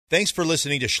Thanks for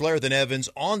listening to Schlereth and Evans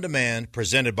On Demand,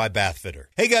 presented by Bathfitter.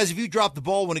 Hey guys, if you drop the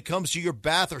ball when it comes to your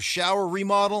bath or shower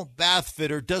remodel,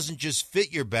 Bathfitter doesn't just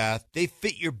fit your bath, they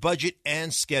fit your budget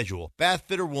and schedule.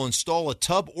 Bathfitter will install a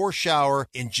tub or shower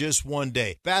in just one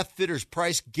day. Bathfitter's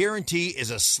price guarantee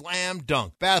is a slam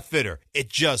dunk. Bathfitter, it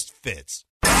just fits.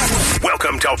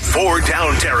 Welcome to Four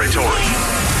Down Territory,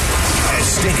 as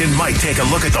Stink and Mike take a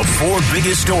look at the four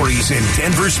biggest stories in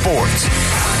Denver sports.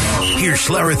 Here's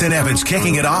Schlereth and Evans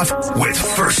kicking it off with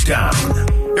First Down.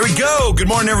 Here we go. Good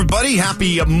morning, everybody.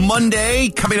 Happy Monday.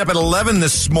 Coming up at 11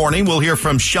 this morning, we'll hear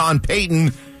from Sean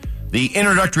Payton. The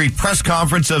introductory press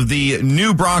conference of the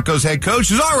new Broncos head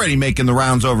coach is already making the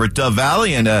rounds over at Dove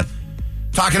Valley and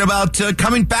talking about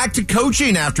coming back to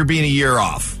coaching after being a year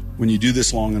off. When you do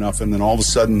this long enough and then all of a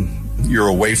sudden you're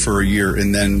away for a year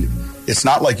and then it's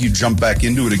not like you jump back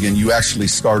into it again. You actually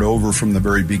start over from the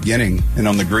very beginning. And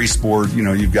on the grease board,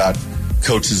 you've got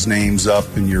coaches' names up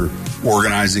and you're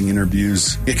organizing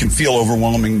interviews. It can feel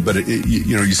overwhelming, but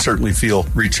you certainly feel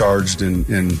recharged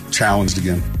and challenged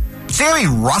again. Sammy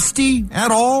rusty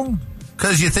at all?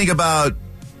 Because you think about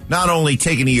not only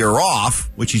taking a year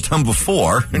off, which he's done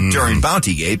before during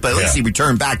Bountygate, but at least he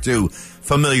returned back to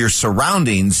familiar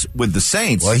surroundings with the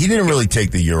Saints. Well, he didn't really take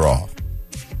the year off.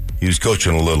 He was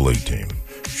coaching a Little League team.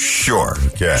 Sure.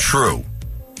 Okay. True.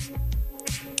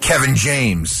 Kevin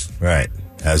James. Right.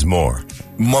 Has more.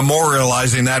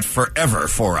 Memorializing that forever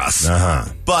for us.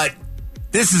 Uh-huh. But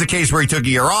this is a case where he took a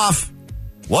year off,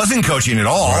 wasn't coaching at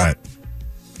all, right,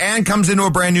 and comes into a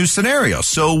brand new scenario.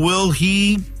 So will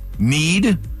he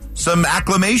need some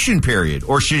acclimation period,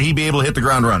 or should he be able to hit the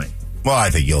ground running? Well,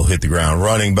 I think he'll hit the ground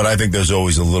running, but I think there's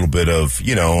always a little bit of,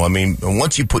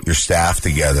 once you put your staff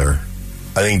together,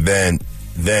 I think that's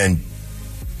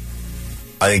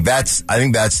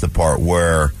the part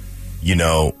where, he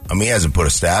hasn't put a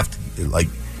staff,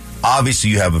 obviously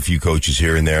you have a few coaches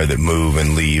here and there that move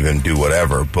and leave and do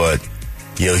whatever, but,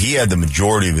 he had the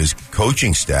majority of his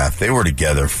coaching staff. They were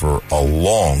together for a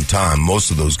long time. Most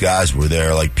of those guys were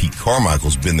there, like Pete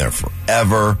Carmichael's been there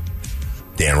forever.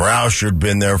 Dan Rauscher had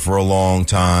been there for a long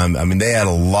time. I mean, they had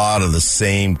a lot of the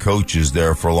same coaches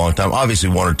there for a long time. Obviously,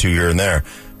 one or two here and there.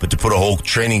 But to put a whole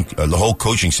the whole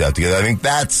coaching staff together, I think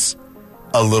that's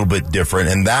a little bit different.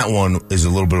 And that one is a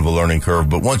little bit of a learning curve.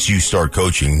 But once you start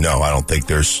coaching, I think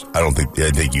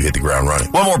you hit the ground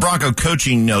running. One more Bronco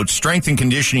coaching note. Strength and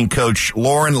conditioning coach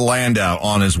Loren Landau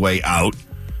on his way out.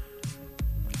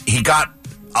 He got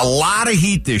a lot of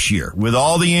heat this year with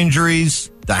all the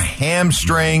injuries, the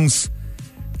hamstrings.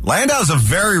 Landau's a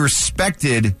very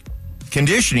respected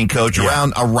conditioning coach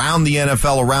around the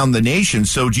NFL, around the nation.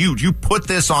 So do you put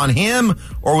this on him,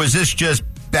 or was this just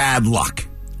bad luck?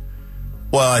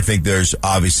 Well, I think there's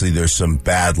some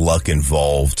bad luck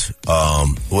involved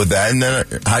with that. And then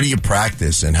how do you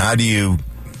practice, and how do you,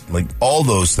 all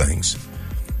those things?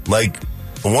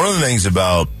 One of the things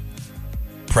about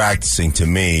practicing to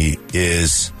me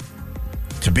is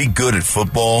to be good at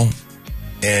football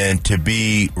and to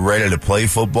be ready to play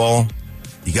football,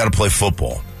 you got to play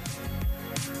football.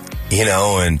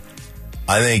 And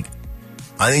I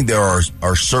think there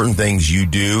are certain things you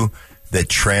do that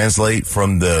translate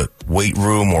from the weight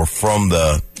room or from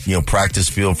the practice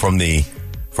field, from the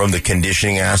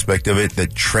conditioning aspect of it,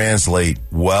 that translate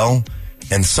well,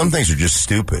 and some things are just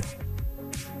stupid.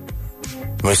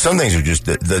 I mean, some things are just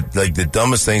the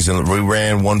dumbest things. And we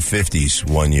ran 150s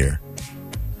one year.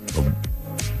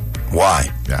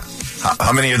 Why? Yeah.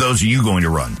 How many of those are you going to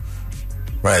run?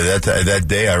 Right. That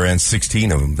day I ran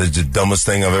 16 of them. That's the dumbest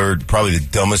thing probably the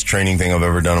dumbest training thing I've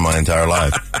ever done in my entire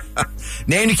life.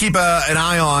 Name to keep an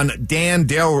eye on, Dan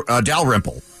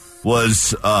Dalrymple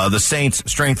was the Saints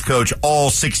strength coach all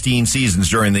 16 seasons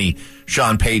during the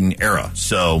Sean Payton era.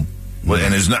 So,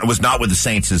 and was not with the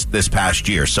Saints this past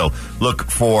year. So look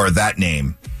for that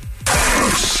name.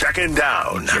 Second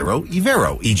down. Ejiro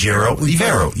Evero.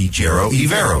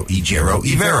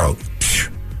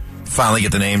 Finally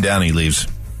get the name down, he leaves.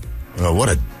 Oh, what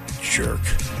a jerk.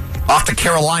 Off to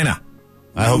Carolina.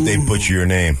 I hope they butcher your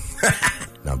name.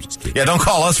 No, I'm just kidding. Yeah, don't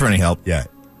call us for any help. Yeah.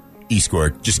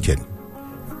 E-squared. Just kidding.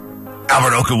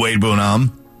 Albert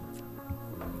Okuwade-Bunam.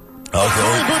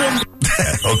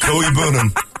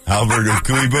 Okuwade-Bunam. Albert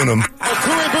Okuwade-Bunam.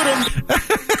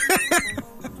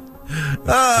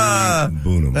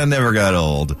 That never got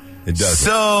old. It does.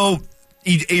 So,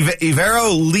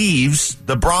 Evero leaves.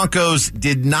 The Broncos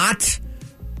did not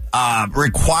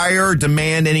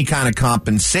demand any kind of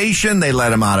compensation. They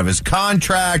let him out of his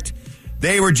contract.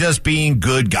 They were just being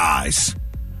good guys.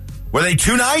 Were they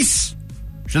too nice?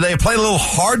 Should they have played a little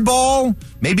hardball?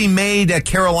 Maybe made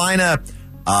Carolina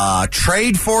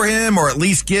trade for him or at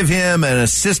least give him an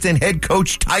assistant head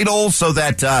coach title so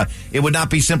that it would not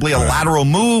be simply a lateral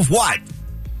move? What?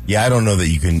 Yeah, I don't know that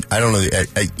you can. I don't know.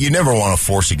 You never want to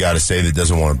force a guy to say that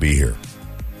doesn't want to be here.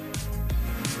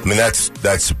 I mean, that's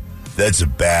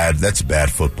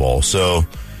bad football. So,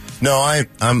 no, I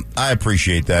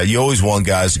appreciate that. You always want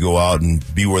guys to go out and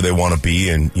be where they want to be,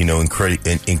 and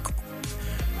and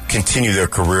continue their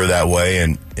career that way.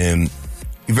 And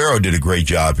Evero did a great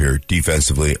job here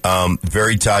defensively.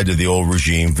 Very tied to the old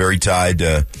regime. Very tied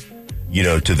to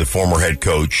to the former head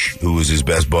coach who was his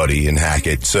best buddy in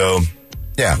Hackett. So.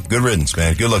 Yeah, good riddance,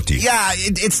 man. Good luck to you. Yeah,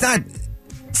 it's not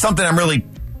something I'm really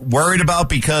worried about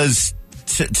because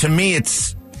to me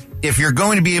it's if you're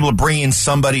going to be able to bring in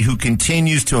somebody who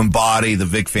continues to embody the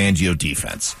Vic Fangio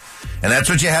defense, and that's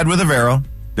what you had with Evero.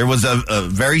 There was a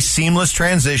very seamless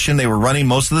transition. They were running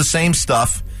most of the same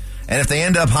stuff, and if they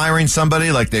end up hiring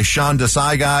somebody like the Sean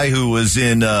Desai guy who was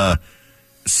in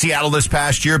Seattle this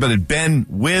past year, but had been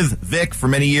with Vic for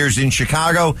many years in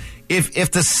Chicago.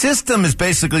 If the system is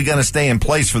basically going to stay in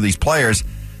place for these players,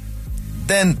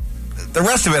 then the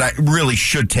rest of it really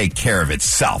should take care of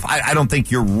itself. I don't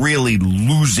think you're really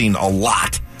losing a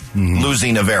lot,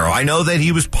 losing Evero. I know that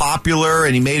he was popular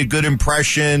and he made a good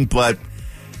impression, but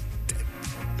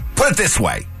put it this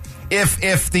way.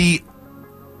 If the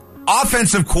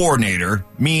offensive coordinator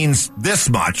means this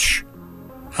much,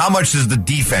 how much does the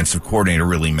defensive coordinator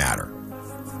really matter?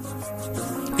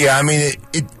 Yeah, I mean,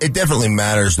 it definitely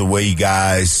matters the way you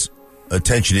guys,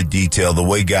 attention to detail, the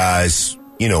way guys,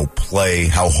 play,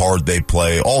 how hard they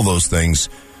play, all those things,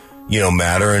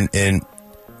 matter. And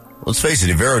let's face it,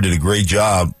 Evero did a great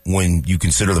job when you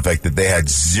consider the fact that they had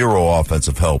zero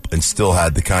offensive help and still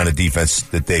had the kind of defense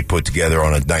that they put together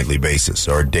on a nightly basis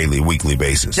or a daily, weekly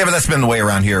basis. Yeah, but that's been the way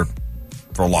around here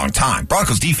for a long time.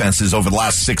 Broncos defenses over the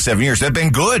last 6-7 years have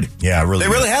been good. Yeah, really. They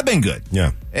really have been good.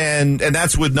 Yeah. And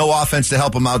that's with no offense to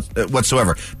help them out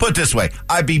whatsoever. Put it this way,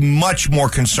 I'd be much more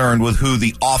concerned with who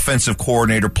the offensive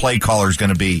coordinator play caller is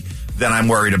going to be than I'm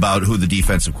worried about who the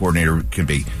defensive coordinator can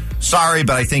be. Sorry,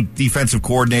 but I think defensive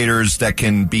coordinators that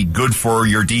can be good for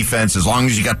your defense, as long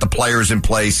as you got the players in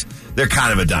place, they're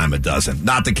kind of a dime a dozen.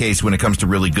 Not the case when it comes to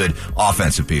really good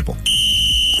offensive people.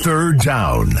 Third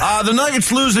down. The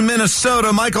Nuggets lose in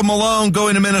Minnesota. Michael Malone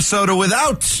going to Minnesota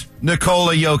without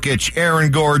Nikola Jokic,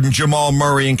 Aaron Gordon, Jamal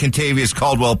Murray, and Kentavious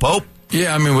Caldwell-Pope.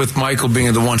 Yeah, I mean, with Michael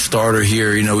being the one starter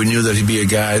here, we knew that he'd be a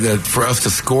guy that for us to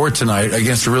score tonight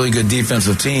against a really good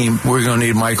defensive team, we're going to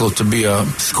need Michael to be a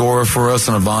scorer for us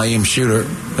and a volume shooter,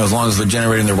 as long as we're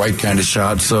generating the right kind of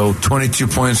shot. So 22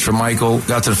 points for Michael.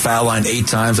 Got to the foul line 8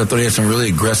 times. I thought he had some really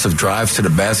aggressive drives to the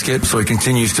basket. So he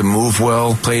continues to move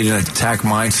well, played in an attack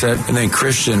mindset. And then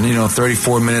Christian,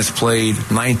 34 minutes played,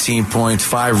 19 points,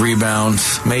 5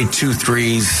 rebounds, made 2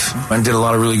 threes, and did a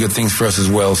lot of really good things for us as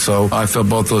well. So I felt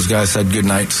both those guys had good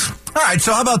nights. All right,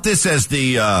 so how about this as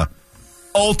the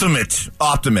ultimate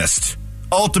optimist,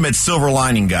 ultimate silver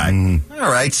lining guy?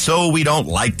 All right, so we don't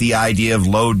like the idea of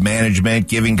load management,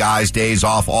 giving guys days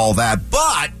off, all that.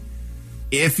 But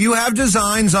if you have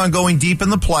designs on going deep in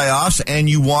the playoffs and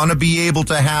you want to be able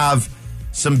to have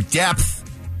some depth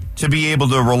to be able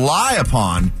to rely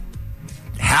upon,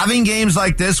 having games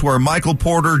like this where Michael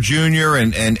Porter Jr.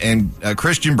 and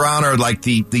Christian Braun are like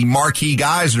the marquee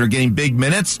guys that are getting big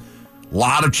minutes, a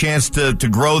lot of chance to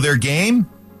grow their game.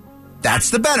 That's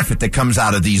the benefit that comes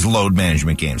out of these load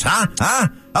management games, huh? How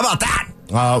about that?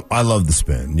 I love the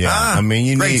spin. Yeah, I mean,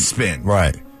 you great need spin,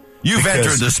 right? You've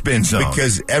entered the spin zone.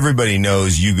 Because everybody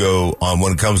knows you go on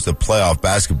when it comes to playoff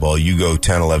basketball, you go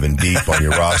 10, 11 deep on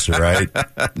your roster, right?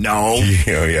 No.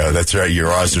 Yeah, that's right. Your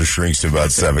roster shrinks to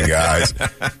about 7 guys.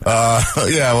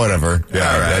 Yeah, whatever.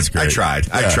 Yeah, all right. That's great.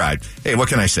 I tried. Hey, what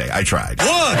can I say? I tried.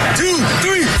 1, 2,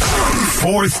 3.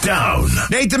 Fourth down.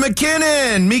 Nathan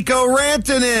McKinnon, Mikko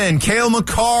Rantanen, Cale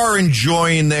Makar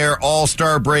enjoying their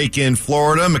all-star break in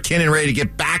Florida. McKinnon ready to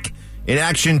get back in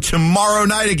action tomorrow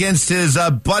night against his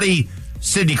buddy,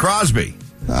 Sidney Crosby.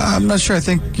 I'm not sure. I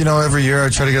think, every year I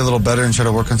try to get a little better and try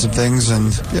to work on some things.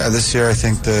 And, yeah, this year I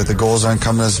think the goals aren't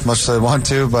coming as much as I want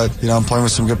to. But, I'm playing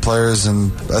with some good players,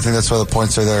 and I think that's why the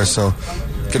points are there. So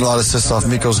getting a lot of assists off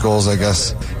Mikko's goals, I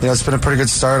guess. It's been a pretty good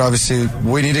start. Obviously,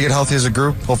 we need to get healthy as a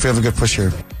group. Hopefully have a good push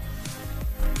here.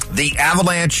 The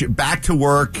Avalanche back to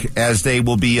work as they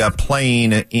will be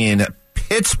playing in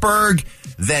Pittsburgh,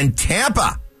 then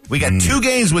Tampa. We got 2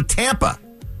 games with Tampa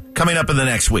coming up in the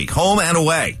next week, home and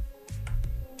away.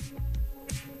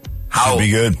 How be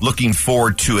good. Looking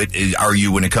forward to it are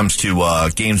you when it comes to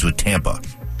games with Tampa?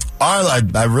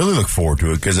 I really look forward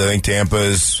to it because I think Tampa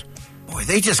is... Boy,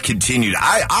 they just continued.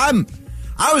 I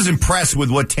was impressed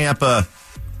with what Tampa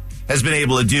has been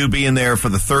able to do, being there for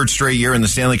the third straight year in the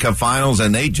Stanley Cup Finals,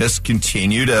 and they just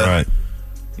continue to,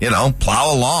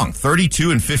 plow along.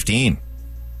 32-15.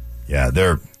 Yeah,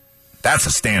 that's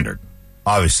a standard.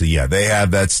 Obviously, yeah, they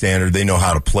have that standard. They know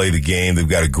how to play the game. They've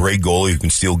got a great goalie who can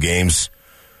steal games.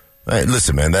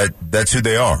 Listen, man, that's who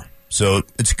they are. So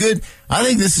it's good. I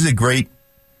think this is a great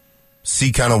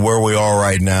see kind of where we are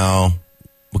right now,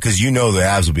 because the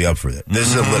Avs will be up for it. This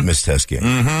is a litmus test game.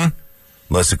 Mm-hmm.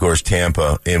 Unless, of course,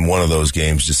 Tampa in one of those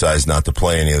games decides not to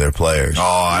play any of their players. Oh,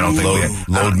 I don't think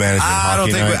load management.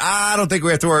 I don't think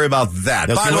we have to worry about that.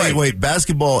 By the way, wait,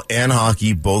 basketball and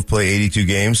hockey both play 82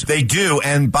 games. They do,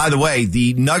 and by the way,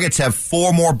 the Nuggets have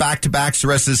 4 more back-to-backs the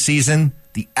rest of the season.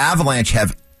 The Avalanche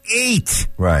have 8.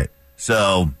 Right.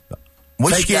 So,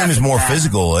 which game is more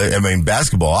physical? I mean,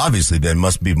 basketball obviously then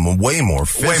must be way more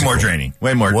physical. Way more draining.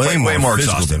 Way more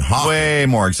exhausting. Than hockey. Way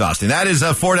more exhausting. That is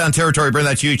 4 Down Territory. Bring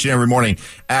that to you each and every morning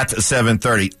at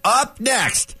 7:30. Up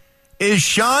next, is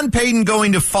Sean Payton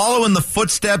going to follow in the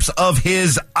footsteps of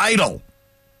his idol?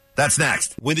 That's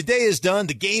next. When the day is done,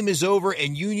 the game is over,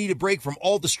 and you need a break from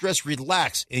all the stress,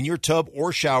 relax in your tub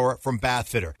or shower from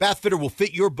Bathfitter. Bathfitter will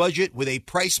fit your budget with a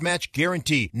price match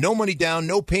guarantee. No money down,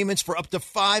 no payments for up to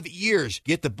 5 years.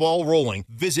 Get the ball rolling.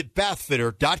 Visit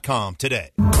bathfitter.com today.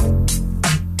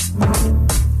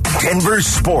 Denver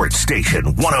Sports Station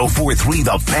 104.3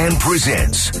 The Fan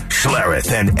presents Schlereth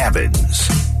and Evans.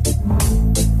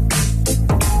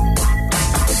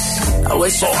 I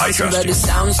wish I had some better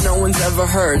sounds no one's ever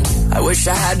heard. I wish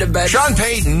I had the better. Sean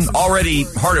Payton already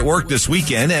hard at work this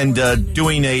weekend and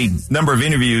doing a number of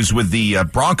interviews with the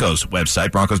Broncos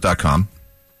website, Broncos.com.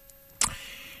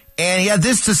 And he had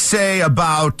this to say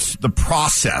about the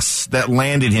process that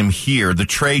landed him here, the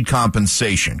trade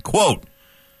compensation. Quote,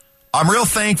 I'm real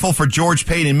thankful for George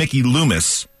Payton and Mickey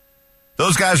Loomis.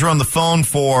 Those guys were on the phone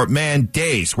for,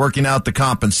 days working out the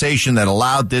compensation that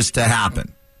allowed this to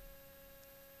happen.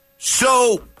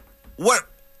 So, what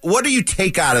do you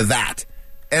take out of that?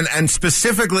 And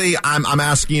specifically, I'm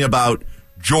asking about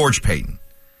George Payton.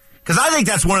 Because I think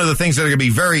that's one of the things that are going to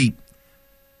be very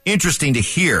interesting to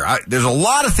hear. There's a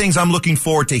lot of things I'm looking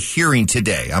forward to hearing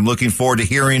today. I'm looking forward to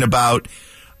hearing about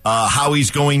how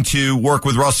he's going to work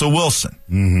with Russell Wilson.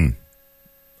 Mm-hmm.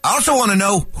 I also want to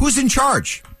know who's in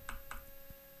charge.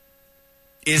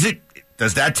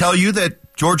 Does that tell you that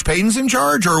George Payton's in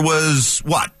charge, or was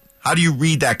what? How do you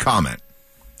read that comment?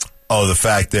 Oh, the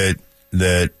fact that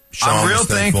Sean I'm real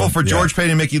thankful for George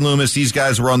Payton and Mickey Loomis. These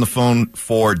guys were on the phone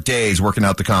for days working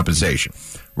out the compensation.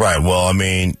 Right. Well, I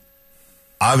mean,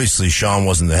 obviously Sean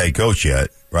wasn't the head coach yet,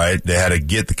 right? They had to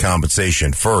get the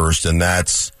compensation first, and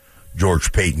that's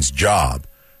George Payton's job.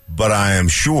 But I am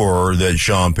sure that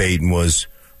Sean Payton was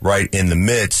right in the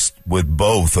midst with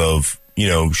both of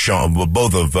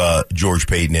George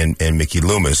Payton and Mickey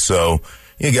Loomis. So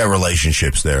you got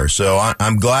relationships there. So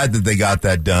I'm glad that they got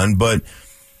that done. But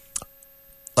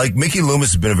like Mickey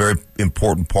Loomis has been a very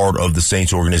important part of the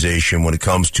Saints organization when it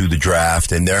comes to the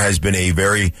draft, and there has been a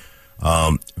very,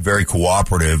 very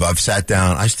cooperative. I sat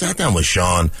down with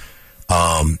Sean.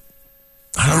 I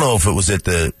don't know if it was at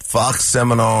the Fox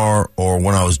seminar or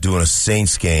when I was doing a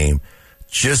Saints game,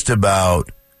 just about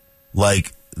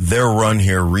like their run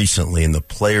here recently and the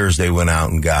players they went out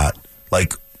and got,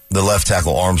 like the left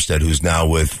tackle Armstead, who's now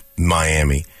with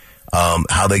Miami,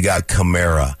 how they got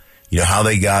Kamara, how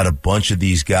they got a bunch of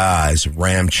these guys,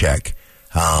 Ramczyk,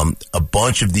 a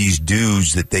bunch of these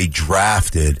dudes that they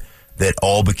drafted that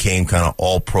all became kind of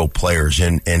all pro players,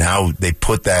 and how they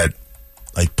put that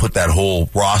whole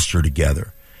roster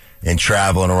together and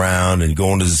traveling around and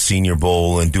going to the Senior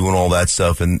Bowl and doing all that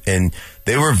stuff. And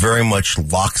they were very much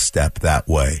lockstep that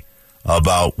way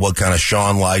about what kind of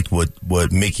Sean liked,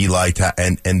 what Mickey liked,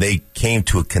 and they came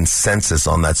to a consensus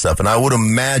on that stuff. And I would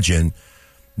imagine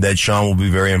that Sean will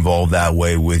be very involved that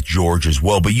way with George as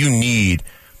well. But you need,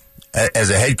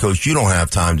 as a head coach, you don't have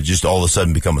time to just all of a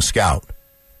sudden become a scout.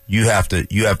 You have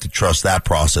to trust that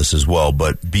process as well,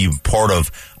 but be part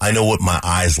of, I know what my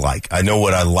eyes like. I know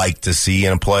what I like to see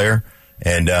in a player,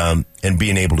 and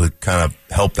being able to kind of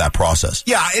help that process.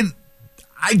 Yeah,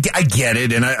 I get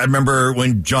it, and I remember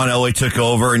when John Elway took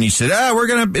over, and he said,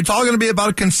 it's all gonna be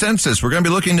about a consensus. We're gonna be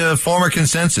looking to form a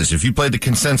consensus. If you played the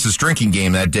consensus drinking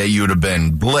game that day, you would have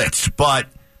been blitzed. But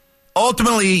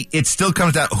ultimately, it still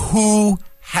comes down who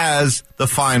has the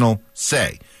final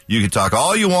say. You can talk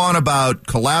all you want about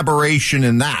collaboration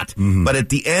and that, but at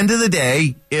the end of the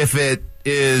day, if it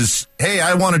is, hey,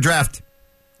 I want to draft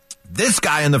this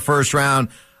guy in the first round,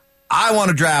 I want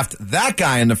to draft that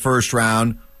guy in the first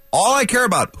round, all I care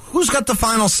about, who's got the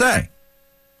final say?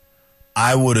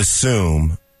 I would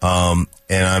assume,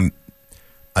 and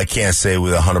I can't say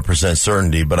with 100%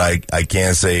 certainty, but I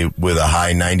can say with a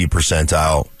high 90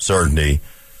 percentile certainty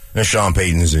that Sean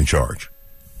Payton is in charge.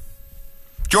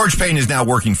 George Payton is now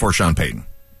working for Sean Payton.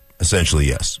 Essentially,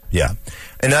 yes. Yeah.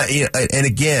 And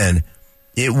again,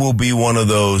 it will be one of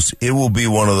those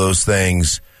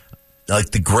things,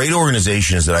 like the great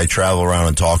organizations that I travel around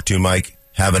and talk to, Mike,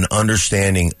 have an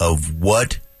understanding of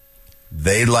what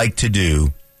they like to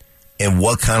do and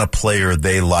what kind of player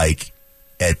they like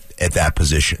at that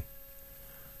position.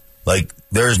 Like,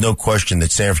 there is no question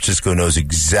that San Francisco knows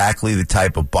exactly the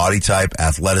type of body type,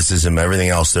 athleticism, everything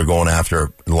else they're going after,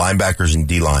 linebackers and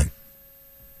D-line.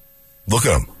 Look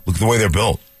at them. Look at the way they're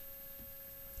built.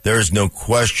 There is no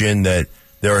question that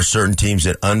there are certain teams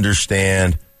that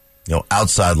understand,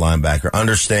 outside linebacker,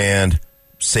 understand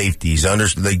safeties,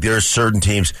 there are certain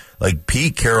teams, like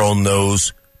Pete Carroll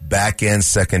knows back-end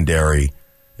secondary,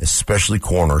 especially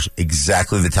corners,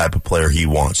 exactly the type of player he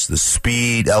wants. The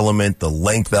speed element, the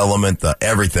length element, the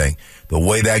everything. The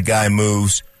way that guy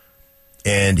moves,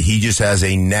 and he just has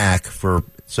a knack for...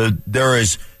 So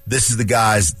these are the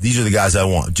guys I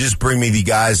want. Just bring me the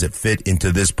guys that fit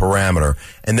into this parameter,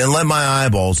 and then let my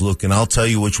eyeballs look, and I'll tell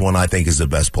you which one I think is the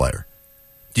best player.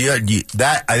 I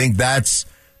think that's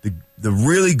the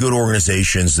really good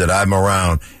organizations that I'm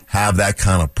around have that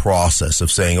kind of process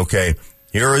of saying, okay,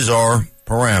 here is our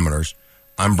parameters.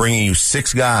 I'm bringing you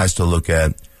 6 guys to look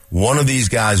at. One of these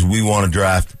guys we want to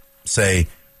draft, say,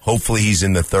 hopefully he's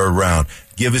in the 3rd round.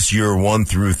 Give us your 1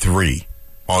 through 3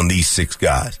 on these 6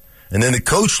 guys. And then the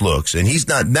coach looks, and he's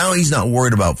not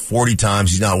worried about 40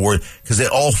 times. He's not worried because they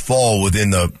all fall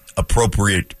within the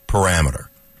appropriate parameter.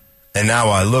 And now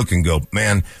I look and go,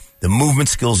 man, the movement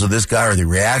skills of this guy or the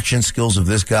reaction skills of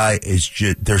this guy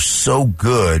they're so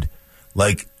good.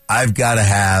 Like, I've got to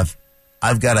have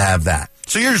that.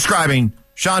 So you're describing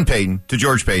Sean Payton to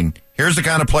George Payton. Here's the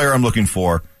kind of player I'm looking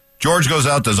for. George goes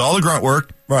out, does all the grunt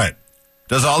work. Right.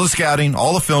 Does all the scouting,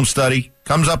 all the film study,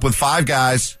 comes up with 5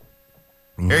 guys.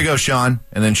 Here you go, Sean.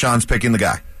 And then Sean's picking the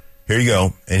guy. Here you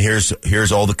go. And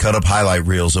here's all the cut-up highlight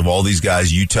reels of all these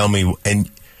guys. You tell me, and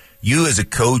you as a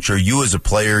coach or you as a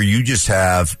player, you just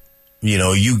have,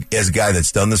 you as a guy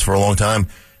that's done this for a long time,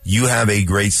 you have a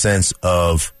great sense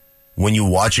of when you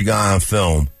watch a guy on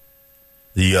film,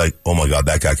 you're like, oh, my God,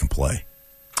 that guy can play.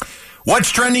 What's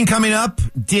trending coming up?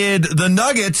 Did the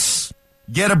Nuggets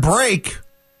get a break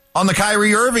on the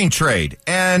Kyrie Irving trade?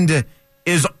 And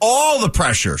is all the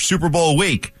pressure Super Bowl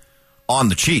week on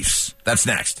the Chiefs? That's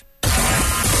next.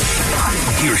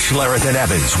 Here's Schlereth and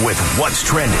Evans with What's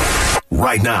Trending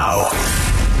right now.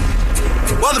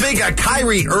 Well, the big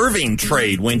Kyrie Irving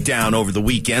trade went down over the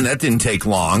weekend. That didn't take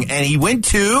long. And he went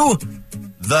to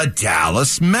the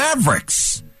Dallas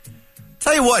Mavericks.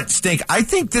 Tell you what, Stink, I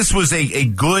think this was a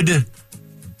good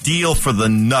deal for the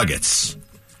Nuggets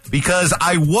because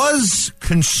I was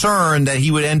concerned that he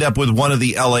would end up with one of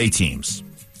the LA teams.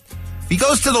 If he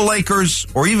goes to the Lakers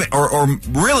or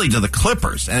really to the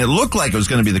Clippers, and it looked like it was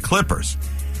going to be the Clippers,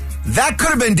 that could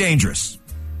have been dangerous.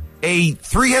 A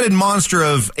 3-headed monster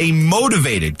of a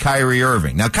motivated Kyrie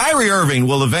Irving. Now, Kyrie Irving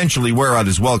will eventually wear out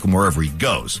his welcome wherever he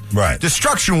goes. Right.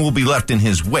 Destruction will be left in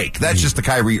his wake. That's just the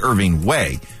Kyrie Irving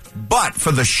way. But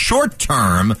for the short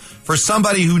term, for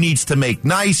somebody who needs to make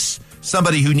nice,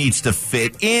 somebody who needs to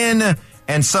fit in,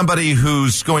 and somebody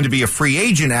who's going to be a free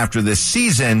agent after this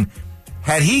season,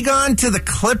 had he gone to the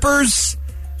Clippers,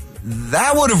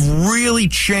 that would have really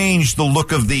changed the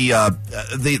look of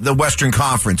the Western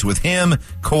Conference with him,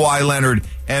 Kawhi Leonard,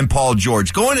 and Paul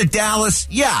George. Going to Dallas,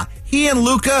 yeah, he and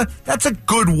Luka, that's a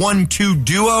good 1-2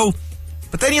 duo.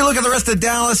 But then you look at the rest of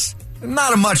Dallas,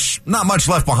 not much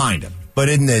left behind him. But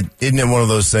isn't it one of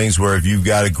those things where if you've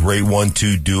got a great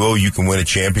 1-2 duo, you can win a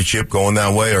championship going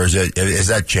that way, or is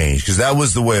that changed? Because that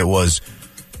was the way it was,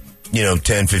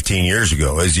 10, 15 years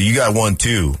ago. As you got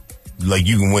 1-2, like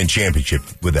you can win championship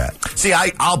with that. See,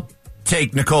 I'll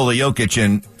take Nikola Jokic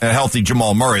and a healthy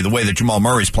Jamal Murray the way that Jamal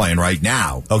Murray's playing right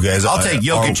now. Okay, I'll take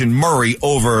Jokic and Murray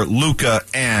over Luka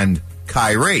and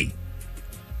Kyrie.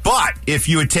 But if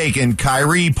you had taken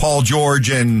Kyrie, Paul George,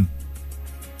 and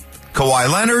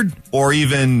Kawhi Leonard, or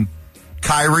even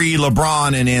Kyrie,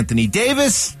 LeBron, and Anthony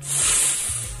Davis,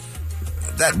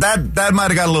 that might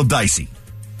have got a little dicey.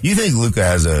 You think Luka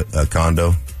has a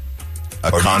condo?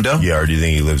 A condo? Or do you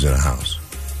think he lives in a house?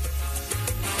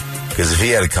 Because if he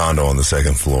had a condo on the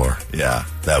 2nd floor, yeah,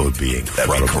 that would be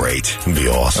incredible. That'd be great. It'd be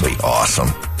awesome. That'd be awesome.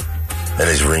 And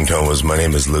his ringtone was, "My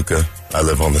name is Luka. I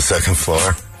live on the 2nd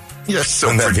floor." You're so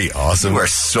Wouldn't that be awesome? You are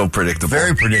so predictable.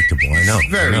 Very predictable, I know.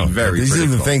 Very, I know. very These are the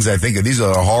predictable. things I think of. These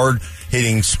are the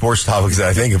hard-hitting sports topics that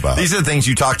I think about. These are the things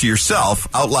you talk to yourself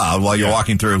out loud while you're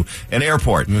walking through an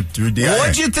airport. What'd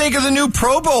you think of the new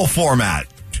Pro Bowl format?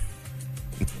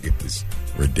 It was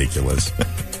ridiculous.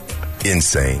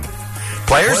 Insane.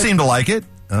 Players seem to like it.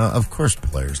 Of course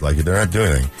players like it. They're not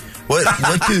doing anything. What are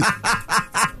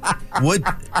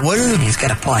He's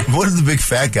got a point. What do the big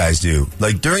fat guys do?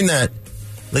 Like during that,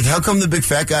 like how come the big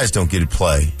fat guys don't get to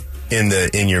play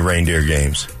in your reindeer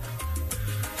games?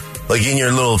 Like in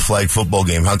your little flag football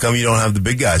game, how come you don't have the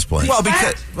big guys playing?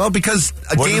 Because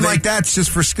a What do game they- like that's just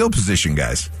for skill position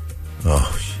guys.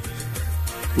 Oh,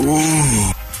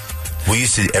 ooh. We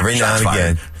used to every now and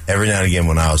again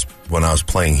when I was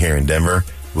playing here in Denver,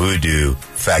 we would do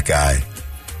fat guy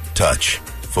touch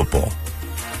football,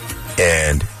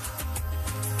 and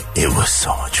it was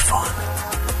so much fun.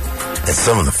 And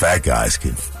some of the fat guys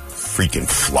could freaking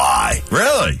fly.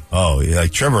 Really? Oh, yeah,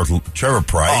 like Trevor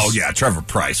Price. Oh yeah, Trevor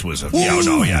Price was no. You know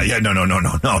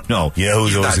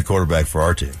who was the quarterback for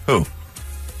our team? Who?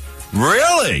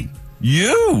 Really?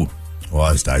 You? Well,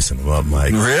 I was dicing him up,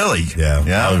 Mike. Really?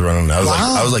 Yeah. I was running. I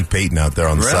was like Peyton out there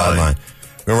on the sideline.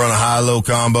 We're gonna run a high-low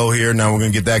combo here. Now we're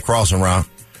gonna get that crossing route.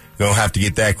 We're gonna have to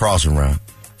get that crossing route.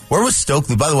 Where was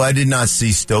Stokely? By the way, I did not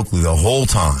see Stokely the whole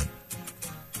time.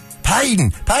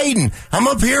 Peyton, I'm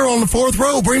up here on the fourth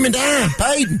row. Bring me down.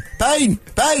 Peyton.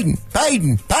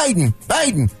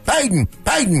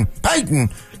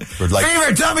 For like,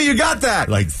 Beaver, tell me you got that.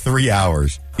 like 3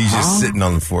 hours. He's just sitting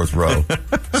on the fourth row,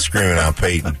 screaming out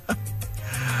Peyton.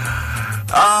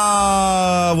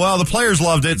 Well, the players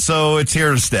loved it, so it's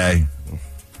here to stay.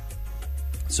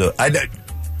 So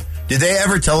did they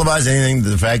ever televise anything that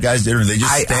the fat guys did, or did they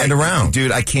just stand around?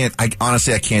 Dude, I can't.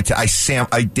 Honestly, I can't. I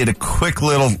did a quick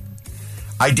little.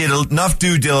 I did enough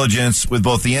due diligence with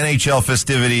both the NHL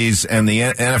festivities and the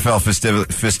NFL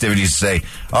festivities to say,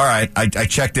 all right, I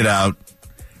checked it out.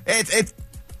 It's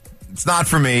not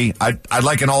for me. I'd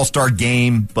like an all-star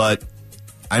game, but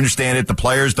I understand it. The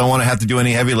players don't want to have to do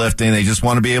any heavy lifting. They just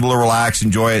want to be able to relax,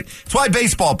 enjoy it. It's why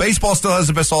baseball still has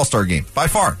the best all-star game, by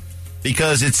far.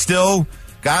 Because it's still,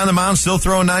 guy on the mound still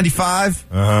throwing 95.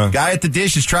 Guy at the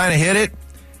dish is trying to hit it.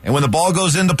 And when the ball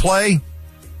goes into play,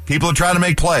 people are trying to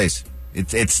make plays.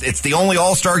 It's the only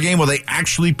all-star game where they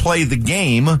actually play the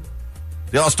game,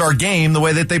 the all-star game, the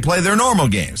way that they play their normal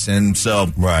games. And so,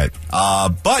 right.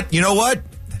 But you know what?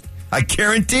 I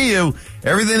guarantee you,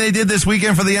 everything they did this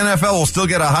weekend for the NFL will still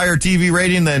get a higher TV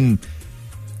rating than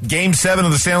Game 7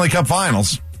 of the Stanley Cup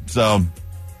Finals. So,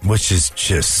 which is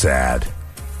just sad.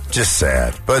 Just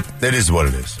sad. But it is what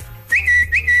it is.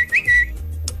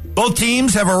 Both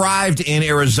teams have arrived in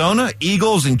Arizona,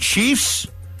 Eagles and Chiefs.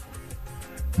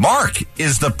 Mark,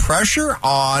 is the pressure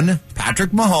on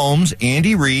Patrick Mahomes,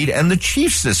 Andy Reid, and the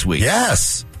Chiefs this week?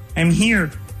 Yes. I'm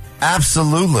here.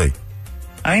 Absolutely.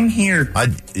 I'm here.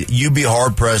 You'd be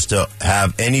hard-pressed to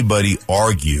have anybody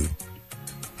argue.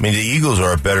 I mean, the Eagles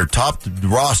are a better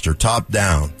roster, top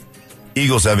down.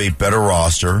 Eagles have a better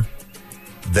roster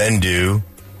than do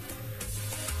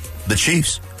the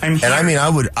Chiefs. And I mean,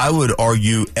 I would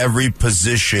argue every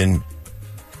position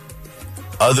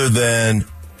other than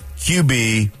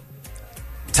QB,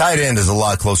 tight end is a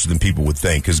lot closer than people would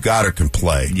think because Goddard can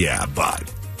play. Yeah,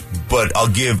 but I'll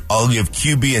give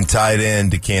QB and tight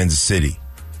end to Kansas City.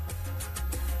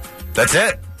 That's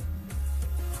it.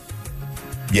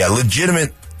 Yeah,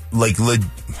 legitimate.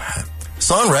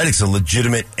 Son Reddick's a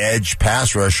legitimate edge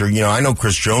pass rusher. You know, I know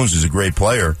Chris Jones is a great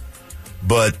player,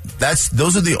 but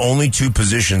those are the only two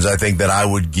positions I think that I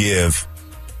would give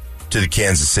to the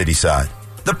Kansas City side.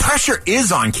 The pressure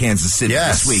is on Kansas City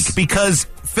this week because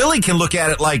Philly can look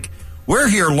at it like we're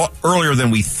here earlier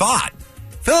than we thought.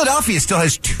 Philadelphia still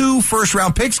has 2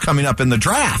 first-round picks coming up in the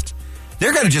draft.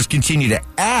 They're going to just continue to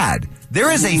add. There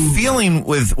is a feeling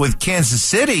with Kansas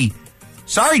City.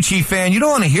 Sorry, Chief fan, you don't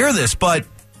want to hear this, but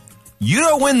you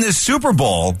don't win this Super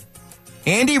Bowl.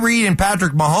 Andy Reid and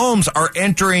Patrick Mahomes are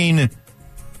entering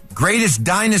greatest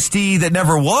dynasty that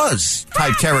never was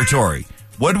type territory.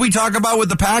 What did we talk about with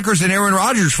the Packers and Aaron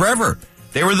Rodgers forever?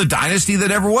 They were the dynasty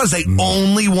that ever was. They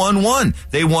only won one.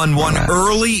 They won one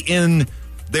early in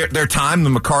their time, the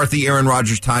McCarthy, Aaron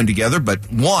Rodgers time together,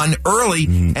 but won early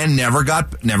and never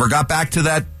got back to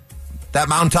that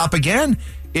mountaintop again.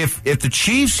 If the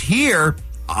Chiefs here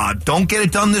don't get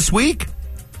it done this week,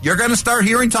 you're going to start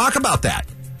hearing talk about that.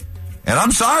 And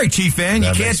I'm sorry, Chief fan,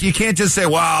 you can't just say,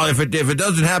 well, if it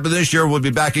doesn't happen this year, we'll be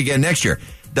back again next year.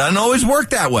 Doesn't always work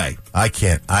that way. I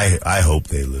can't. I hope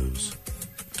they lose.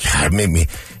 God, it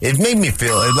made me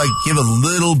feel like give a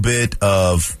little bit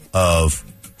of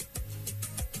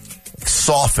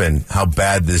soften how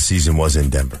bad this season was in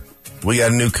Denver. We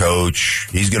got a new coach.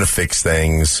 He's going to fix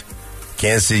things.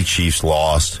 Kansas City Chiefs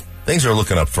lost. Things are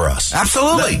looking up for us.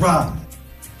 Absolutely.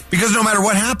 Because no matter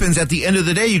what happens, at the end of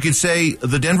the day, you could say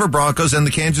the Denver Broncos and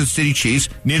the Kansas City Chiefs,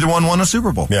 neither one won a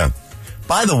Super Bowl. Yeah.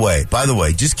 By the way,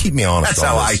 just keep me honest. That's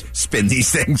on how this. I spin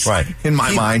these things, right? In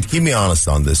my mind. Keep me honest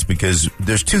on this, because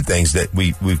there's two things that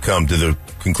we've come to the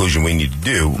conclusion we need to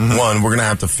do. Mm-hmm. One, we're going to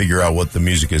have to figure out what the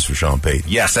music is for Sean Payton.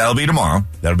 Yes, that'll be tomorrow.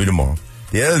 The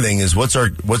other thing is, what's our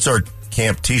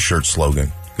camp T-shirt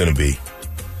slogan going to be?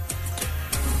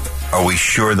 Are we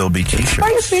sure there'll be T-shirts?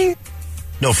 Spicy.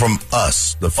 No, from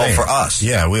us, the fans. Oh, for us.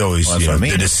 Yeah, we always,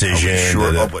 the decision.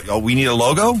 We need a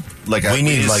logo? We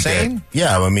need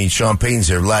I mean, Sean Payton's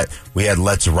here. We had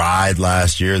Let's Ride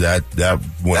last year. That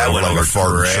went over like a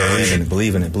fart church.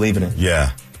 Believe in it.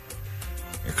 Yeah.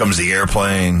 Here comes the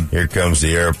airplane.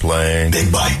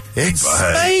 Big bite. It's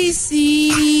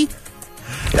spicy.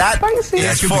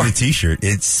 That's for the T-shirt.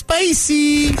 It's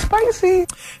spicy.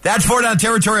 That's 4 Down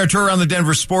Territory. Our tour around the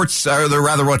Denver sports, or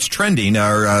rather what's trending,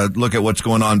 or look at what's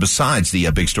going on besides the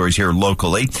big stories here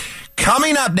locally.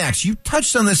 Coming up next, you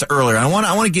touched on this earlier. I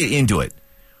want to get into it.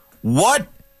 What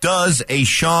does a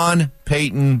Sean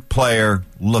Payton player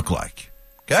look like?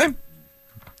 Okay?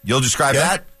 You'll describe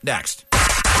that next.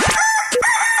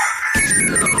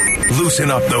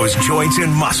 Loosen up those joints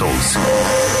and muscles.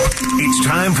 It's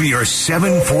time for your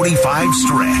 7:45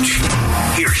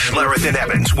 stretch. Here's Schlereth and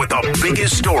Evans with the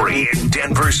biggest story in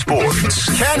Denver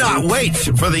sports. Cannot wait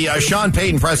for the Sean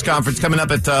Payton press conference coming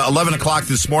up at 11 o'clock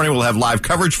this morning. We'll have live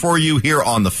coverage for you here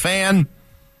on The Fan.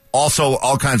 Also,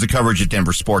 all kinds of coverage at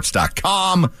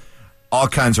denversports.com. All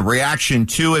kinds of reaction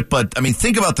to it. But, I mean,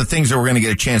 think about the things that we're going to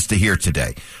get a chance to hear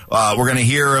today. We're going to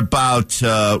hear about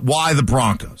why the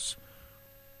Broncos.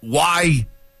 Why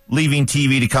leaving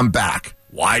TV to come back?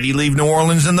 Why did he leave New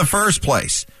Orleans in the first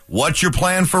place? What's your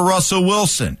plan for Russell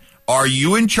Wilson? Are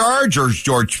you in charge, or is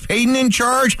George Payton in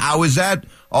charge? How is that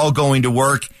all going to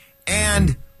work?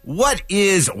 And what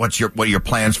are your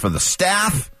plans for the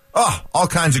staff? Oh, all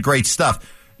kinds of great stuff.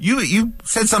 You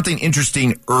said something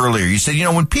interesting earlier. You said,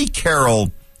 when Pete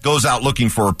Carroll goes out looking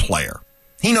for a player,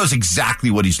 he knows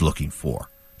exactly what he's looking for,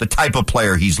 the type of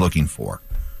player he's looking for.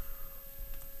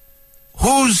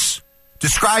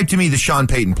 Describe to me the Sean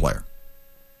Payton player?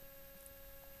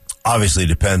 Obviously, it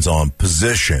depends on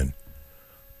position.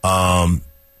 And,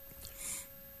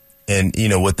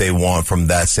 what they want from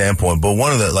that standpoint. But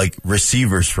one of the,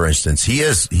 receivers, for instance, he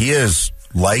has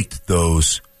liked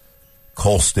those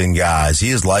Colston guys.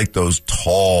 He has liked those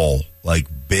tall,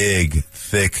 big,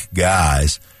 thick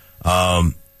guys.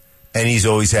 And he's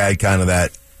always had kind of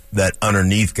that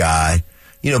underneath guy,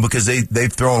 because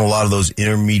they've thrown a lot of those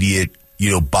intermediate,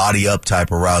 body up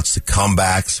type of routes to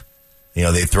comebacks.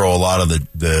 They throw a lot of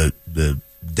the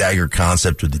dagger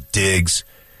concept or the digs.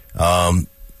 And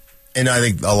I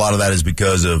think a lot of that is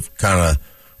because of kind of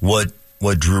what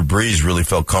Drew Brees really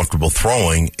felt comfortable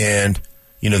throwing, and,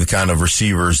 the kind of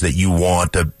receivers that you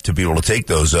want to be able to take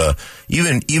those.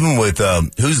 Even with,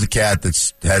 who's the cat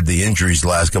that's had the injuries the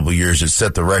last couple of years that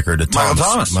set the record?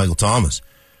 Michael Thomas.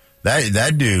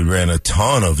 That dude ran a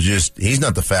ton of he's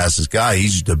not the fastest guy.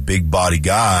 He's just a big body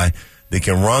guy that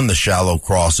can run the shallow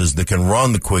crosses, that can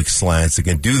run the quick slants, that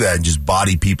can do that and just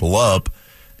body people up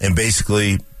and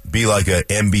basically be like an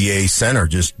NBA center,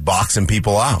 just boxing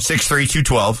people out. 6'3",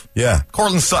 212. Yeah.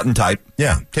 Cortland Sutton type.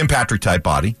 Yeah. Tim Patrick type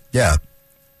body. Yeah.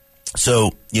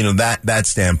 So, that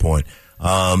standpoint.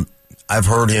 I've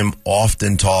heard him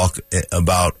often talk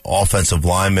about offensive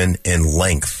linemen and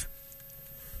length.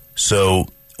 So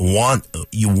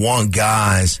you want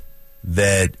guys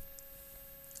that,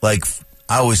 I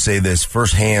always say this,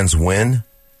 first hands win.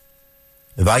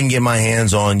 If I can get my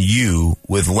hands on you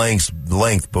with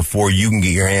length before you can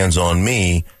get your hands on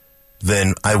me,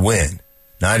 then I win.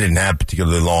 Now, I didn't have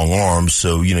particularly long arms,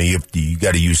 so, you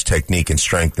got to use technique and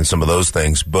strength and some of those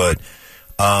things. But,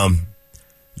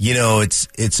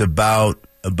 it's about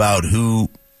who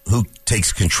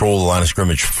takes control of the line of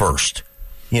scrimmage first.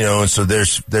 And so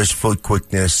there's foot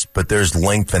quickness, but there's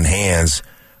length and hands.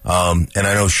 And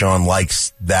I know Sean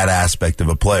likes that aspect of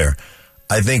a player.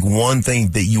 I think one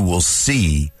thing that you will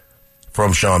see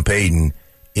from Sean Payton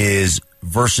is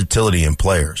versatility in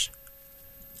players.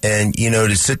 And,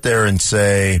 to sit there and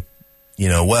say,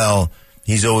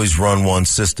 he's always run one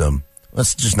system.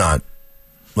 That's just not,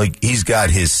 he's got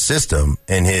his system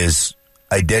and his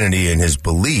identity and his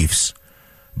beliefs,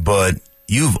 but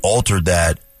you've altered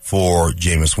that for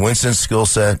Jameis Winston's skill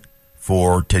set,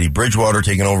 for Teddy Bridgewater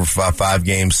taking over 5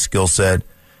 games skill set,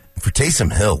 and for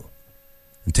Taysom Hill.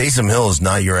 And Taysom Hill is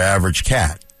not your average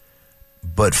cat.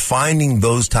 but finding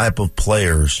those type of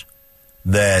players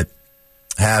that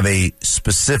have a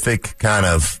specific kind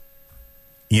of,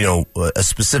 a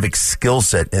specific skill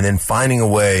set, and then finding a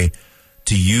way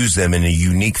to use them in a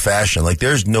unique fashion. Like,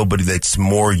 there's nobody that's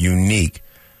more unique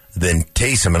than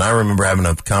Taysom. And I remember having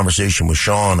a conversation with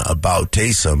Sean about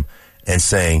Taysom and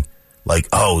saying, like,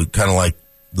 oh, kind of like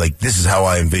this is how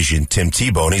I envision Tim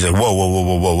Tebow. And he's like,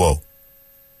 whoa.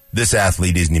 This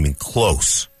athlete isn't even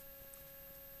close.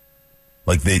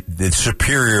 Like, the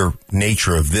superior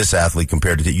nature of this athlete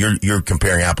compared to you're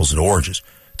comparing apples and oranges.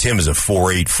 Tim is a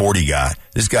 4'8", 40 guy.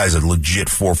 This guy's a legit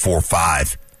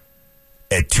 4'5"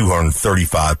 at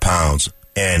 235 pounds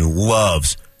and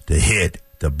loves to hit,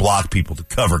 to block people, to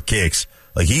cover kicks.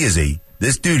 Like,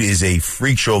 this dude is a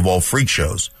freak show of all freak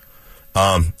shows.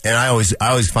 And I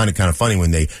always find it kind of funny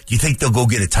when you think they'll go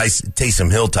get a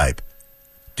Taysom Hill type.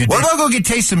 What about go get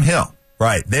Taysom Hill?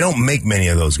 Right. They don't make many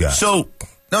of those guys. So,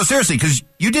 no, seriously, because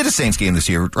you did a Saints game this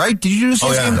year, right? Did you do a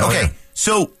Saints game? Okay. Yeah.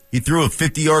 So, he threw a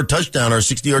 50-yard touchdown or a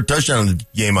 60-yard touchdown in the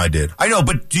game I did. I know,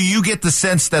 but do you get the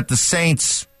sense that the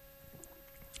Saints,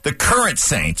 the current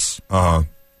Saints,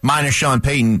 minus Sean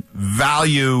Payton,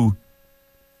 value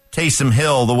Taysom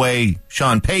Hill the way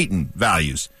Sean Payton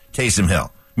values Taysom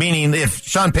Hill? Meaning, if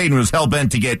Sean Payton was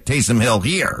hell-bent to get Taysom Hill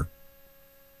here,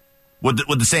 would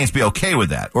the Saints be okay with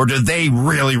that? Or do they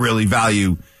really, really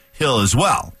value Hill as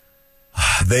well?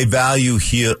 They value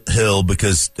Hill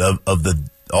because of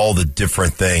all the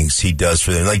different things he does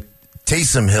for them. Like,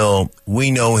 Taysom Hill,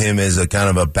 we know him as a kind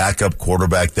of a backup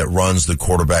quarterback that runs the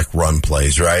quarterback run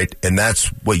plays, right? And that's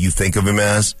what you think of him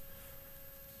as.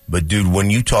 But, dude,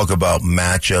 when you talk about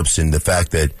matchups and the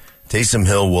fact that Taysom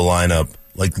Hill will line up,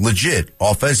 like, legit,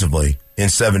 offensively, in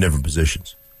 7 different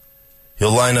positions.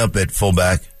 He'll line up at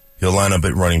fullback. He'll line up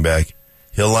at running back.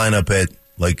 He'll line up at,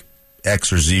 like,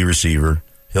 X or Z receiver.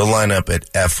 He'll line up at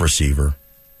F receiver,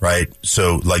 right?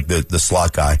 So, like, the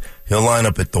slot guy. He'll line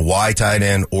up at the Y tight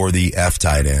end or the F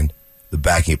tight end, the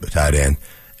backing tight end.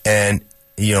 And,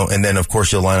 and then, of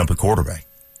course, he'll line up at quarterback.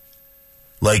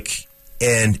 Like,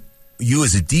 and you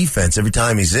as a defense, every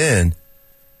time he's in,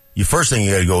 your first thing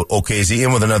you got to go, okay, is he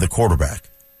in with another quarterback?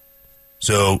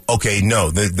 So, okay, no,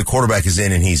 the quarterback is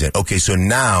in and he's in. Okay, so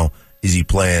now is he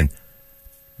playing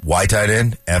Y tight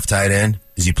end, F tight end?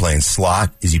 Is he playing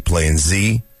slot? Is he playing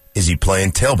Z? Is he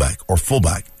playing tailback or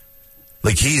fullback?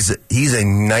 Like, he's a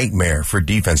nightmare for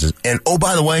defenses. And, oh,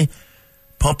 by the way,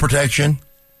 pump protection,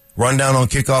 run down on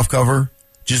kickoff cover,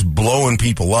 just blowing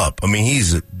people up. I mean,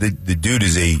 the dude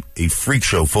is a freak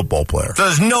show football player. So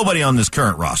there's nobody on this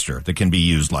current roster that can be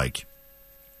used like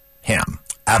him.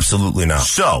 Absolutely not.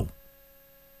 So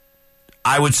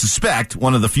I would suspect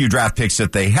one of the few draft picks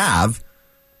that they have,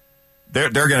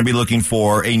 they're going to be looking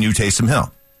for a new Taysom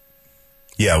Hill.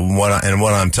 Yeah, what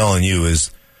I'm telling you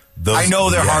is, I know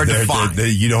they're hard to find.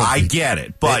 I get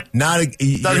it, but doesn't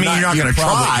mean you're not going to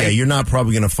try. Yeah, you're not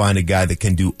probably going to find a guy that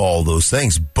can do all those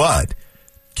things, but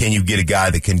can you get a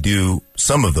guy that can do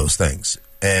some of those things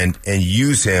and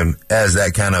use him as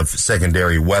that kind of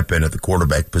secondary weapon at the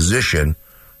quarterback position?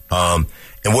 And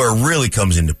where it really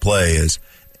comes into play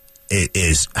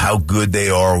is how good they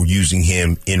are using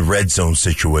him in red zone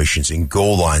situations, in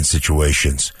goal line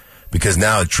situations. Because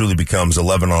now it truly becomes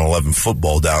 11-on-11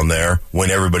 football down there when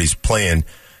everybody's playing,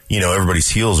 everybody's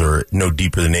heels are no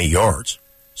deeper than 8 yards.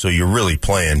 So you're really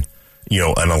playing,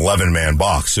 an 11-man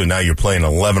box. So now you're playing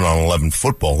 11-on-11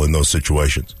 football in those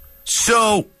situations.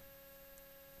 So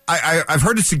I've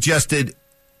heard it suggested,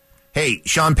 hey,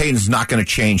 Sean Payton's not going to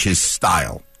change his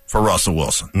style for Russell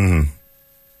Wilson. Mm-hmm.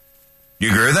 You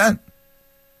agree with that?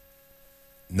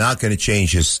 Not going to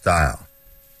change his style.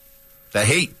 That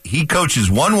he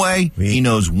coaches one way, he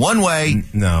knows one way,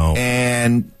 no,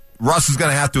 and Russ is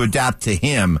going to have to adapt to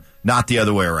him, not the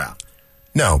other way around.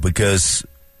 No, because,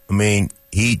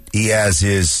 he has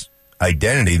his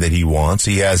identity that he wants.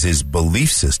 He has his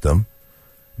belief system,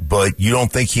 but you don't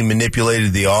think he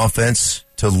manipulated the offense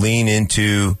to lean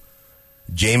into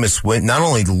Jameis Winston, not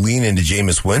only to lean into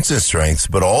Jameis Winston's strengths,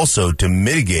 but also to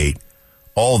mitigate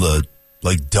all the,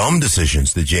 dumb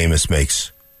decisions that Jameis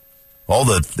makes.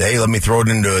 Hey, let me throw it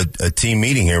into a team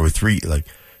meeting here with 3.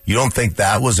 You don't think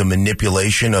that was a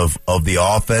manipulation of the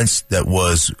offense that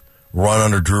was run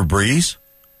under Drew Brees?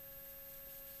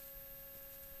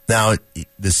 Now,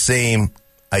 the same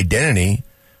identity,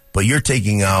 but you're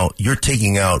taking out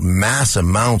mass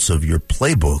amounts of your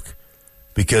playbook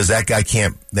because that guy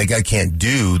can't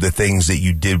do the things that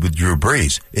you did with Drew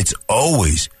Brees.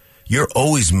 You're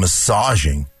always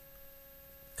massaging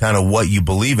kind of what you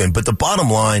believe in. But the bottom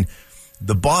line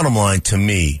to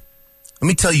me, let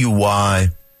me tell you why,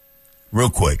 real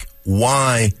quick,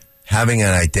 why having an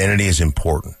identity is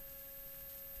important.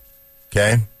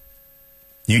 Okay?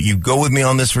 You go with me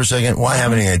on this for a second? Why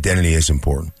having an identity is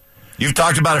important? You've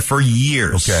talked about it for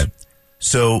years. Okay.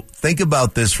 So think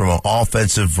about this from an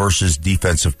offensive versus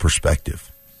defensive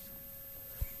perspective.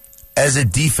 As a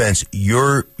defense,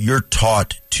 you're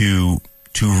taught to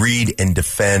read and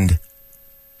defend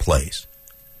plays.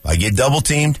 If I get double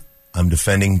teamed, I'm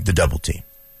defending the double team.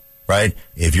 Right?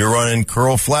 If you're running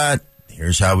curl flat,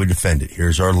 here's how we defend it.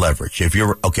 Here's our leverage.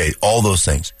 All those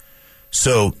things.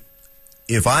 So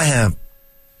if I have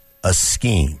a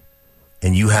scheme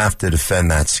and you have to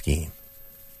defend that scheme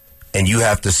and you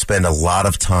have to spend a lot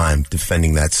of time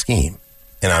defending that scheme,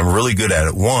 and I'm really good at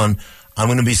it, one, I'm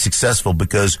going to be successful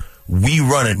because we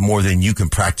run it more than you can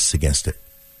practice against it.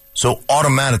 So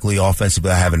automatically,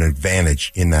 offensively, I have an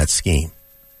advantage in that scheme.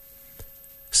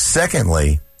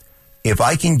 Secondly, if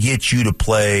I can get you to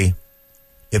play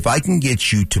a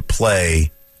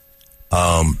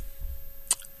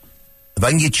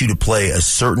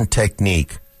certain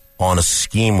technique on a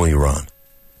scheme we run,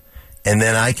 and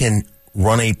then I can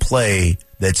run a play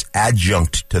that's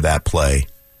adjunct to that play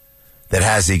that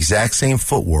has the exact same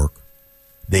footwork,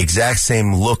 the exact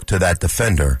same look to that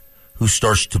defender who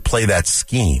starts to play that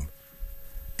scheme,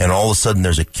 and all of a sudden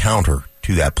there's a counter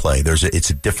to that play. It's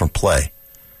a different play.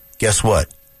 Guess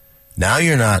what? Now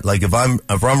you're not, like if I'm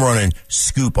running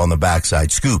scoop on the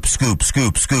backside, scoop,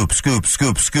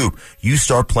 you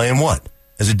start playing what?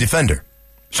 As a defender.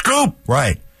 Scoop!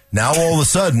 Right. Now all of a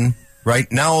sudden,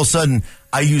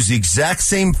 I use the exact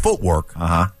same footwork,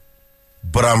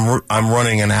 but I'm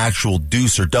running an actual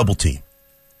deuce or double team.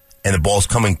 And the ball's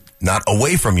coming not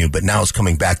away from you, but now it's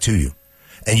coming back to you.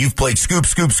 And you've played scoop,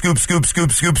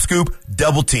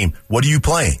 double team. What are you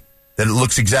playing? That it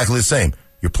looks exactly the same.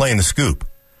 You're playing the scoop.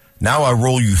 Now I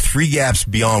roll you 3 gaps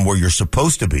beyond where you're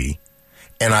supposed to be,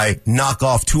 and I knock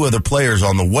off 2 other players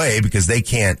on the way because they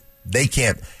can't.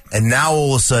 And now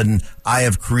all of a sudden I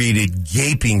have created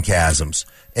gaping chasms.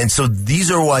 And so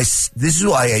this is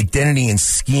why identity and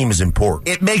scheme is important.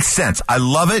 It makes sense. I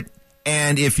love it.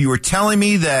 And if you were telling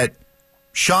me that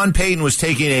Sean Payton was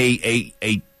taking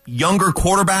a younger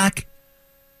quarterback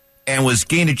and was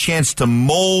getting a chance to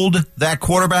mold that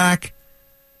quarterback,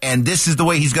 and this is the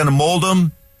way he's going to mold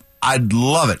him, I'd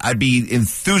love it. I'd be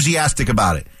enthusiastic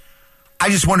about it. I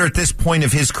just wonder at this point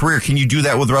of his career, can you do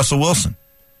that with Russell Wilson?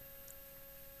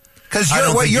 Because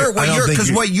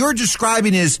what you're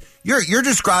describing is you're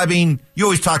describing. You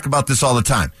always talk about this all the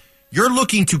time. You're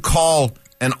looking to call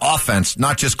an offense,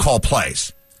 not just call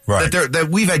plays. Right. That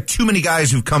we've had too many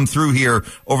guys who've come through here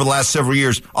over the last several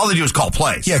years. All they do is call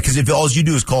plays. Yeah, because if all you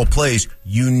do is call plays,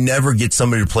 you never get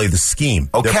somebody to play the scheme.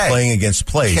 Okay. They're playing against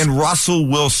plays.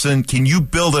 Can you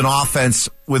build an offense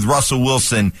with Russell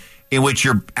Wilson in which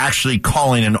you're actually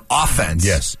calling an offense?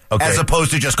 Yes. Okay. As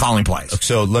opposed to just calling plays.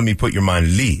 So let me put your mind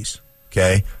at ease.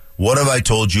 Okay. What have I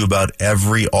told you about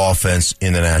every offense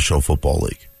in the National Football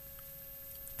League?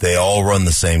 They all run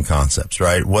the same concepts,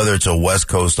 right? Whether it's a West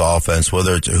Coast offense,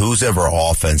 whether it's whose ever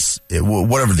offense,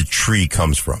 whatever the tree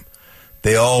comes from,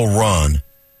 they all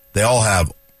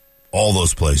have all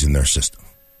those plays in their system,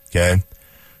 okay?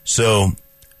 So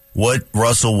what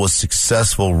Russell was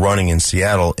successful running in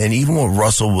Seattle, and even what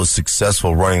Russell was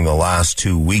successful running the last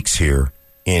 2 weeks here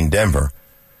in Denver,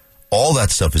 all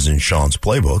that stuff is in Sean's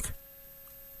playbook.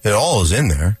 It all is in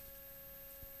there.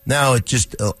 Now, it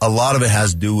just, a lot of it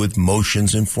has to do with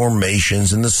motions and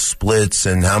formations and the splits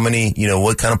and how many,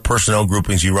 what kind of personnel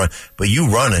groupings you run. But you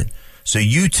run it. So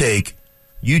you take,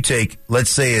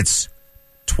 let's say it's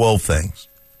 12 things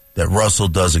that Russell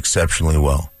does exceptionally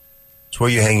well. It's where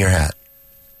you hang your hat.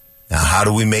 Now, how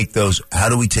do we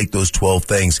take those 12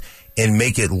 things and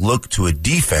make it look to a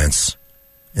defense?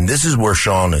 And this is where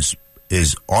Sean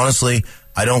is honestly,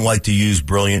 I don't like to use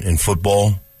brilliant in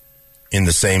football in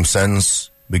the same sentence,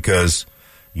 because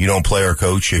you don't play or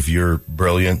coach if you're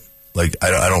brilliant. Like,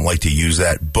 I don't like to use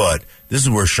that. But this is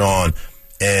where Sean,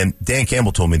 and Dan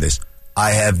Campbell told me this,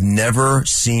 I have never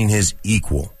seen his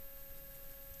equal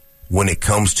when it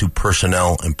comes to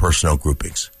personnel and personnel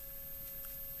groupings.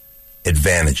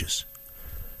 Advantages.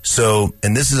 So,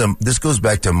 and this goes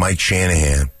back to Mike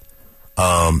Shanahan.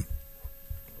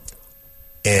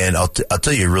 And I'll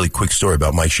tell you a really quick story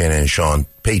about Mike Shanahan and Sean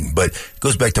Payton, but it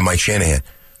goes back to Mike Shanahan.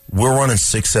 We're running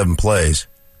 6-7 plays,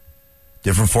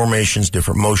 different formations,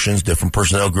 different motions, different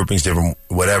personnel groupings, different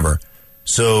whatever.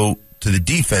 So to the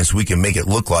defense, we can make it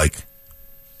look like,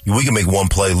 we can make one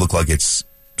play look like it's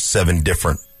 7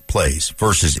 different plays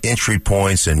versus entry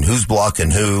points and who's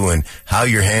blocking who and how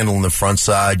you're handling the front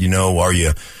side. Are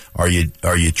you Are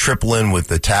you tripling with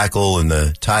the tackle and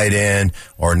the tight end,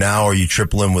 or now are you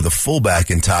tripling with a fullback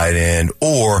and tight end,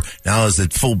 or now is it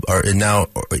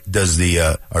does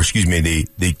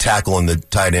the tackle and the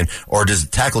tight end, or does the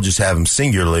tackle just have him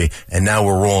singularly, and now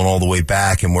we're rolling all the way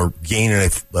back and we're gaining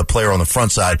a player on the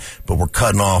front side, but we're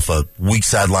cutting off a weak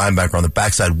side linebacker on the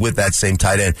backside with that same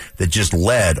tight end that just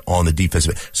led on the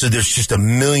defensive. So there's just a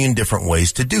million different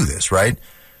ways to do this, right?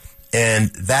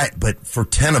 But for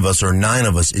 10 of us or 9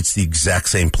 of us, it's the exact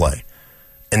same play.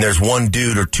 And there's one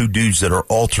dude or two dudes that are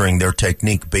altering their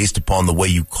technique based upon the way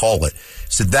you call it.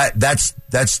 So that's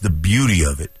the beauty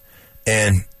of it.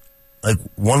 And like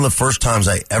one of the first times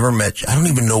I ever met, I don't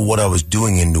even know what I was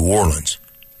doing in New Orleans,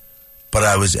 but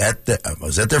I was at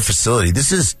their facility.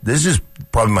 This is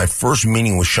probably my first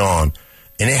meeting with Sean,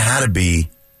 and it had to be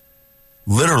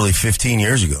literally 15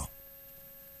 years ago,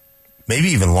 maybe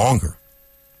even longer.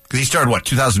 Because he started,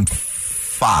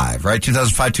 2005, right?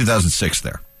 2005, 2006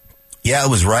 there. Yeah, it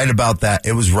was right about that.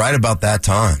 It was right about that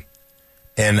time.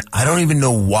 And I don't even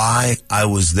know why I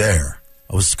was there.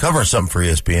 I was covering something for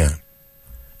ESPN.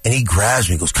 And he grabs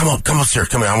me and goes, come upstairs,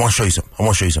 come here. I want to show you something.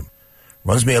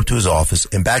 Runs me up to his office.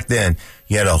 And back then,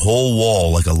 he had a whole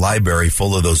wall, like a library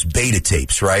full of those beta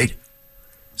tapes, right?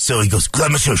 So he goes,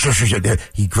 let me show you.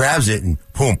 He grabs it and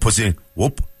boom, puts it in,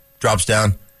 whoop, drops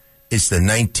down. It's the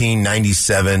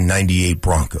 1997-98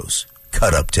 Broncos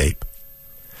cut-up tape.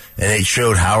 And it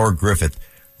showed Howard Griffith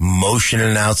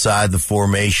motioning outside the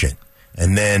formation.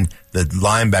 And then the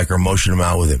linebacker motioned him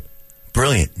out with him.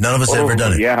 Brilliant. None of us had ever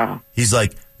done it. Yeah. He's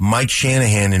like, Mike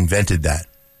Shanahan invented that.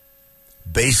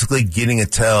 Basically getting a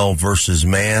tell versus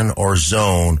man or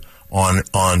zone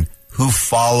on who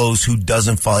follows, who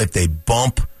doesn't follow. If they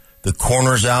bump the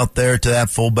corners out there to that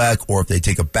fullback, or if they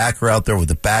take a backer out there with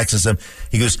the backs and stuff.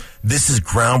 He goes, this is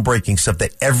groundbreaking stuff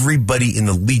that everybody in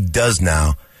the league does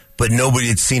now, but nobody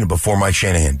had seen it before Mike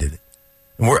Shanahan did it.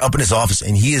 And we're up in his office,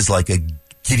 and he is like a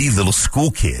giddy little school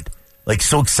kid, like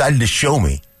so excited to show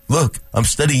me. Look, I'm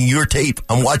studying your tape.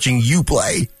 I'm watching you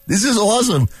play. This is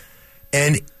awesome.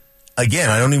 And again,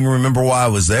 I don't even remember why I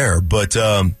was there, but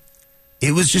it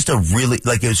was just it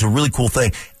was a really cool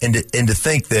thing. And to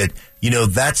think that,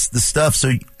 that's the stuff.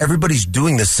 So everybody's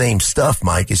doing the same stuff,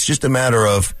 Mike. It's just a matter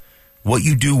of what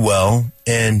you do well.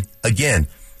 And again,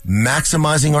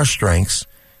 maximizing our strengths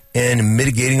and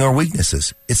mitigating our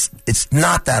weaknesses. It's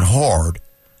not that hard.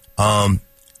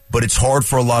 But it's hard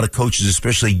for a lot of coaches,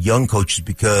 especially young coaches,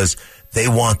 because they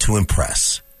want to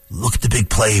impress. Look at the big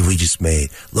play we just made.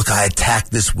 Look, I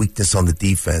attacked this weakness on the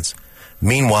defense.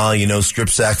 Meanwhile, strip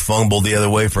sack, fumble the other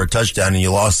way for a touchdown, and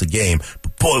you lost the game.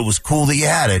 But boy, it was cool that you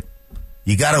had it.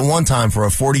 You got it one time for a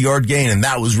 40-yard gain, and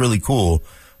that was really cool.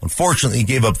 Unfortunately, you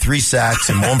gave up 3 sacks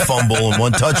and 1 fumble and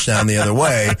 1 touchdown the other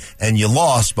way, and you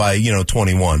lost by,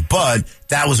 21. But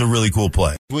that was a really cool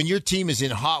play. When your team is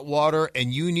in hot water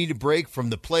and you need a break from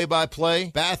the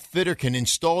play-by-play, Bath Fitter can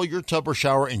install your tub or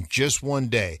shower in just one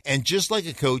day. And just like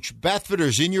a coach, Bath Fitter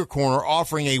is in your corner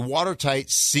offering a watertight,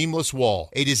 seamless wall.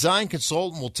 A design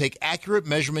consultant will take accurate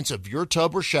measurements of your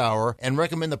tub or shower and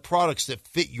recommend the products that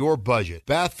fit your budget.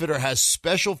 Bath Fitter has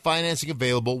special financing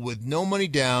available with no money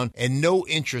down and no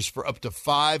interest for up to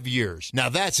 5 years. Now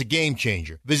that's a game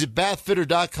changer. Visit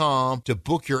bathfitter.com to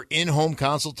book your in-home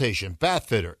consultation. Bath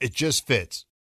Fitter, it just fits.